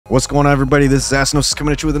What's going on, everybody? This is Astinosis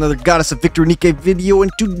coming at you with another Goddess of Victory Nikke video,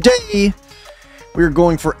 and today we're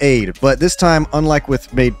going for aid. But this time, unlike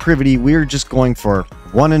with Maid Privity, we're just going for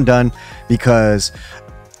one and done, because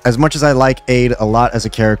as much as I like Aid a lot as a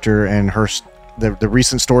character, and the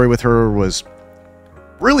recent story with her was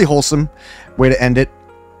really wholesome way to end it,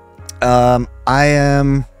 I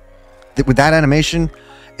am with that animation.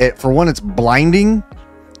 For one, it's blinding,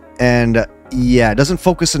 and yeah, it doesn't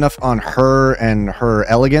focus enough on her and her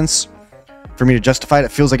elegance for me to justify it.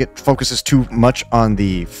 It feels like it focuses too much on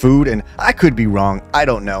the food, and I could be wrong. I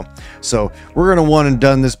don't know. So we're gonna one and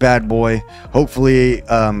done this bad boy. Hopefully,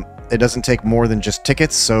 it doesn't take more than just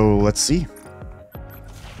tickets. So let's see.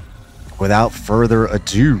 Without further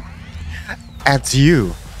ado,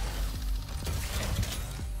 adieu.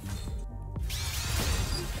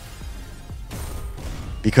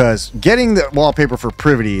 Because getting the wallpaper for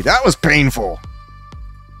Privity, that was painful.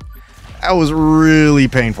 That was really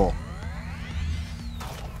painful.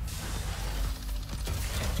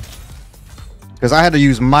 Because I had to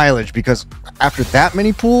use mileage, because after that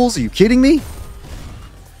many pools, are you kidding me?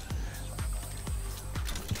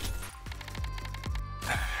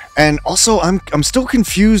 And also, I'm still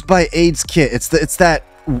confused by Aid's kit. It's that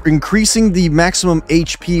increasing the maximum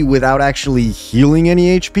HP without actually healing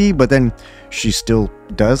any HP, but then she still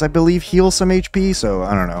does, I believe, heal some HP, so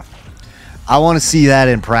I don't know. I want to see that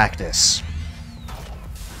in practice.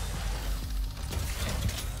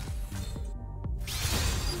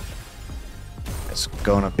 It's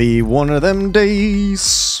gonna be one of them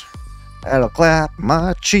days that'll clap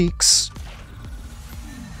my cheeks.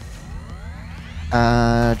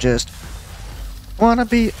 I just wanna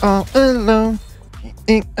be all alone.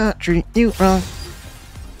 Ain't I treat you wrong.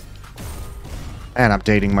 And I'm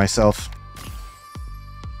dating myself.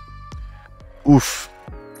 Oof.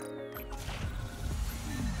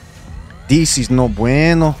 This is no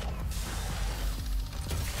bueno.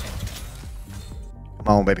 Come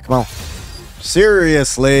on, baby, come on.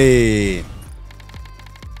 Seriously.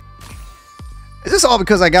 Is this all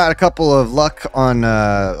because I got a couple of luck on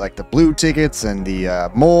like the blue tickets and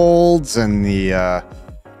the molds and the I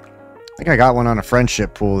think I got one on a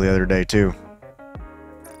friendship pool the other day too.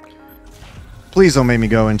 Please don't make me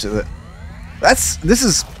go into the...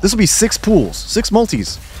 This will be 6 pools, 6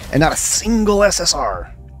 multis, and not a single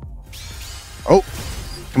SSR. Oh,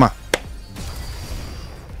 come on.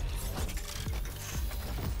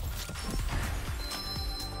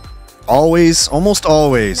 Always, almost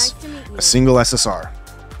always, a single SSR.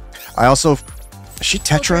 I also... Is she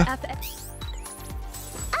Tetra?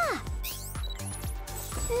 Ah,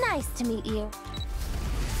 nice to meet you.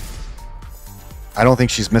 I don't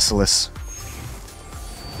think she's missiless.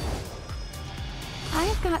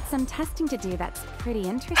 I've got some testing to do that's pretty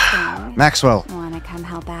interesting. Maxwell. Wanna come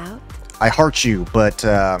help out? I heart you, but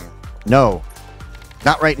no.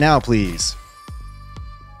 Not right now, please.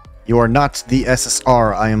 You are not the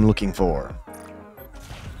SSR I am looking for.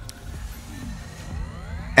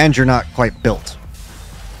 And you're not quite built.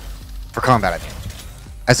 For combat, I mean.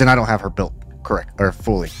 As in, I don't have her built correct, or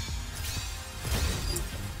fully.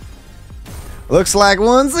 Looks like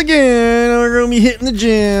once again, we're gonna be hitting the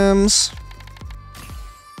gyms.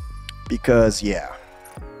 Because, yeah.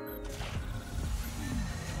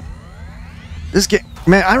 This game...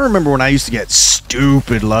 Man, I remember when I used to get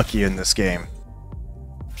stupid lucky in this game.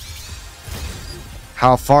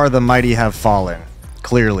 How far the mighty have fallen.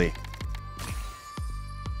 Clearly.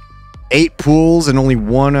 8 pools and only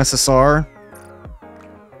 1 SSR?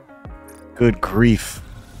 Good grief.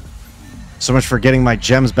 So much for getting my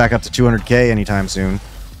gems back up to 200k anytime soon.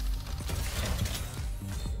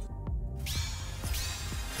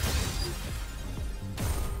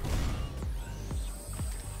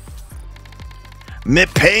 Me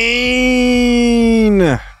pain!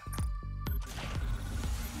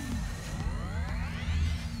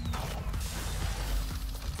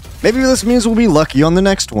 Maybe this means we'll be lucky on the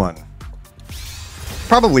next one.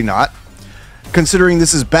 Probably not, considering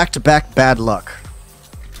this is back-to-back bad luck.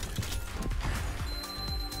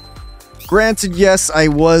 Granted, yes, I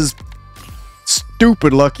was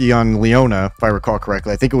stupid lucky on Leona, if I recall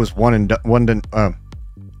correctly. I think it was one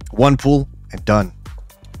pool and done.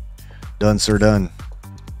 Done, sir, done.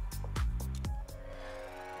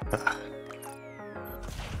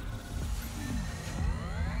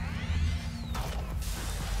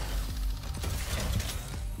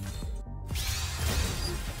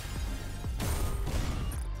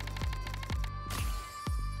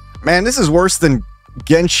 Man, this is worse than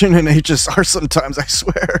Genshin and HSR sometimes, I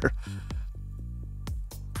swear.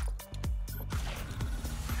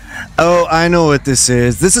 Oh, I know what this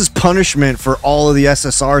is. This is punishment for all of the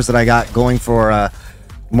SSRs that I got going for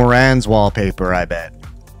Moran's wallpaper, I bet.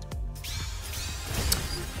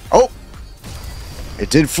 Oh! It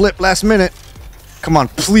did flip last minute. Come on,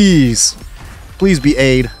 please. Please be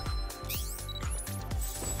aid.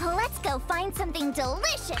 Let's go find something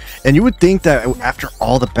delicious. And you would think that after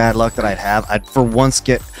all the bad luck that I'd have, I'd for once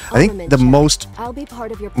get... I think the most I'll be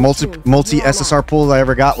part of your multi SSR pulls I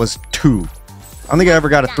ever got was 2. I don't think I ever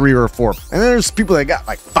got a 3 or a 4. And there's people that got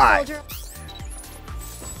like 5.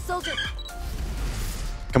 Soldier.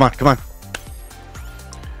 Come on, come on.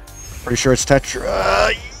 Pretty sure it's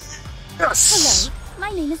Tetra. Yes! Hello, my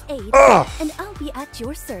name is Aid, Ugh. and I'll be at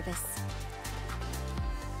your service.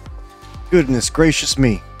 Goodness gracious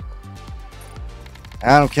me.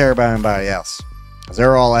 I don't care about anybody else. Because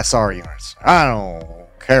they're all SR units. I don't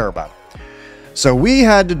care about them. So we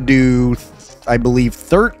had to do, I believe,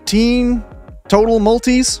 13 total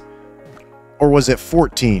multis? Or was it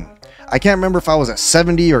 14? I can't remember if I was at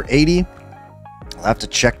 70 or 80. I'll have to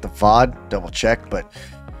check the VOD, double check, but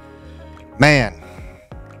man,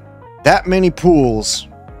 that many pools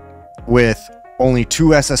with only 2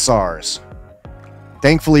 SSRs.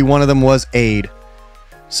 Thankfully, one of them was Aid,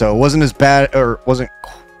 so it wasn't as bad, or wasn't,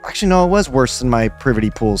 actually no, it was worse than my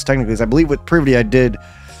Privity pools, technically, because I believe with Privity I did,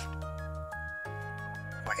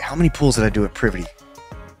 wait, how many pools did I do at Privity?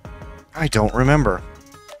 I don't remember.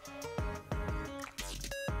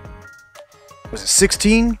 Was it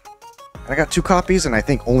 16? I got 2 copies, and I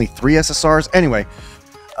think only 3 SSRs. Anyway,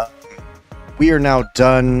 we are now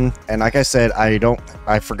done, and like I said,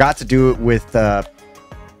 I forgot to do it with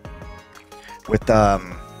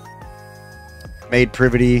Made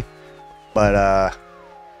Privity, but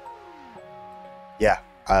yeah,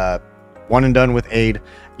 one and done with Aid.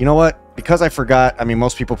 You know what? Because I forgot, I mean,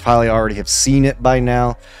 most people probably already have seen it by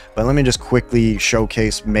now, but let me just quickly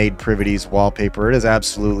showcase Made Privity's wallpaper. It is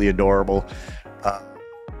absolutely adorable.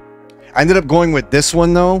 I ended up going with this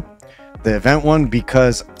one, though, the event one,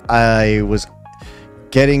 because I was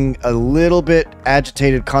getting a little bit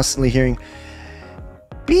agitated, constantly hearing,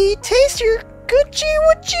 "Be tastier, Gucci,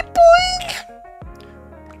 Woochie boink."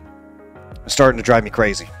 It's starting to drive me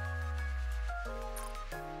crazy.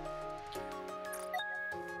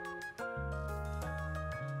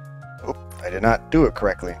 Oh, I did not do it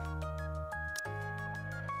correctly.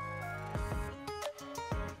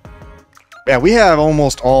 Yeah, we have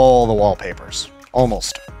almost all the wallpapers.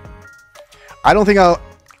 Almost. I don't think I'll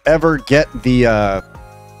ever get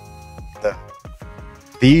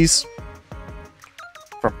these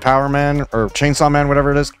from Power Man or Chainsaw Man,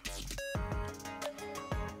 whatever it is.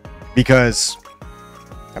 Because,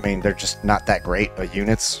 I mean, they're just not that great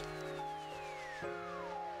units.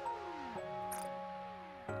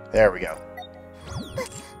 There we go.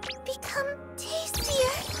 Become tastier.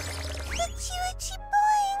 Woochie woochie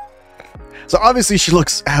boing. So obviously she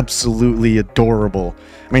looks absolutely adorable.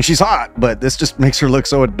 I mean, she's hot, but this just makes her look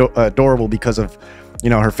so adorable because of, you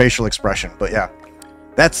know, her facial expression. But yeah,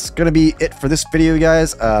 that's going to be it for this video,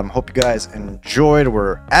 guys. Hope you guys enjoyed.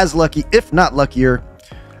 We're as lucky, if not luckier.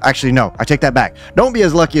 Actually, no, I take that back. Don't be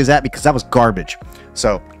as lucky as that because that was garbage.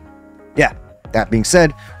 So, yeah, that being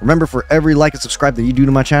said, remember for every like and subscribe that you do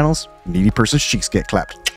to my channels, needy person's cheeks get clapped.